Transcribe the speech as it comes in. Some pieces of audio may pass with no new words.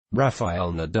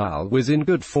Rafael Nadal was in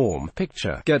good form.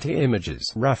 Picture Getty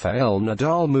Images. Rafael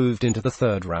Nadal moved into the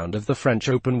third round of the French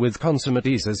Open with consummate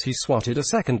ease as he swatted a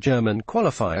second German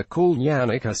qualifier called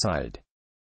Yannick aside.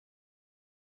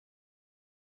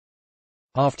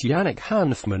 After Yannick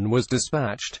Hanfmann was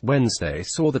dispatched, Wednesday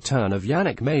saw the turn of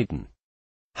Yannick Maiden.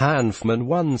 Hanfmann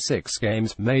won 6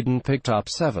 games, Maiden picked up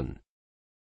 7.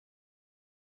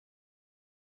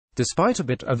 Despite a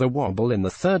bit of a wobble in the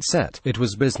third set, it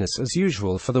was business as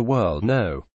usual for the world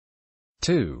No.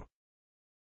 2.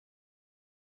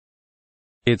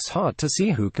 It's hard to see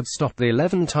who could stop the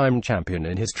 11-time champion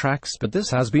in his tracks, but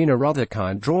this has been a rather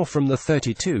kind draw from the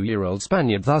 32-year-old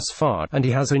Spaniard thus far, and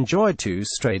he has enjoyed 2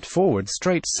 straightforward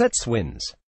straight sets wins.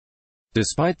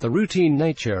 Despite the routine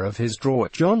nature of his draw,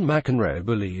 John McEnroe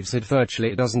believes it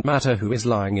virtually doesn't matter who is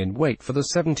lying in wait for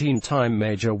the 17-time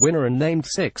major winner and named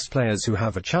 6 players who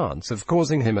have a chance of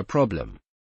causing him a problem.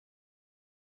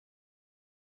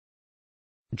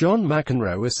 John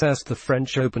McEnroe assessed the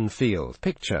French Open field.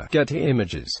 Picture Getty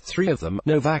Images. 3 of them,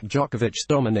 Novak Djokovic,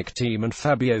 Dominic Thiem and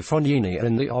Fabio Fognini, are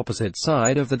in the opposite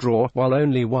side of the draw, while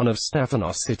only one of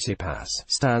Stefanos Tsitsipas,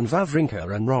 Stan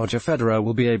Wawrinka and Roger Federer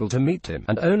will be able to meet him,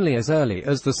 and only as early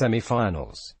as the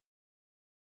semi-finals.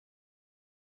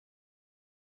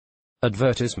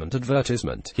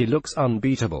 Advertisement. He looks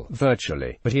unbeatable,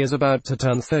 virtually, but he is about to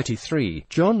turn 33,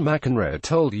 John McEnroe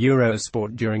told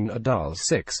Eurosport during Nadal's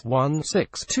 6-1,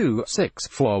 6-2,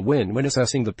 6-4 win when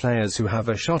assessing the players who have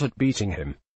a shot at beating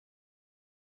him.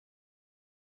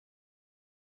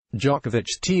 Djokovic,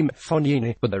 Thiem,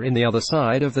 Fognini, but they're in the other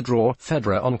side of the draw,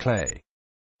 Federer on clay.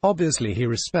 Obviously he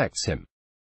respects him.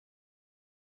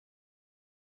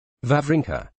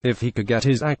 Wawrinka, if he could get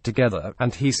his act together,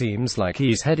 and he seems like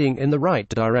he's heading in the right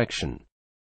direction.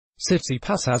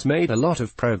 Tsitsipas has made a lot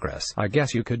of progress, I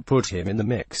guess you could put him in the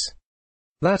mix.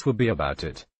 That would be about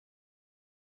it.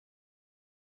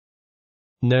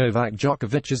 Novak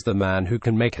Djokovic is the man who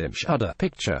can make him shudder.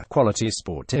 Picture Quality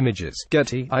Sport Images.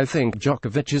 Getty. I think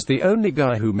Djokovic is the only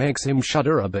guy who makes him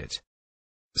shudder a bit.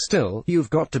 Still, you've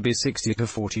got to be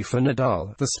 60-40 for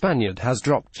Nadal. The Spaniard has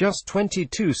dropped just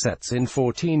 22 sets in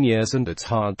 14 years and it's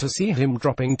hard to see him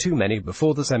dropping too many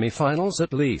before the semi-finals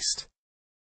at least.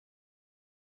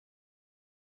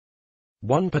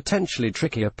 One potentially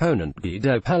tricky opponent,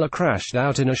 Guido Pella, crashed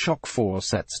out in a shock 4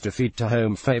 sets defeat to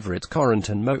home favourite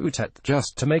Corentin Moutet,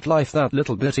 just to make life that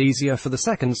little bit easier for the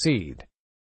second seed.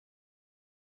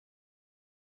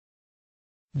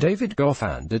 David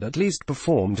Goffin did at least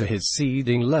perform to his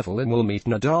seeding level and will meet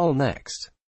Nadal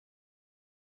next.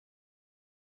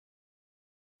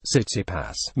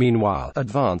 Tsitsipas, meanwhile,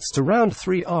 advanced to round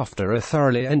 3 after a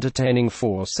thoroughly entertaining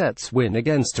 4 sets win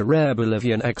against a rare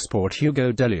Bolivian export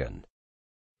Hugo Dellien.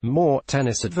 More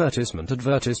tennis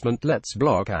advertisement. Let's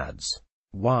block ads.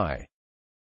 Why?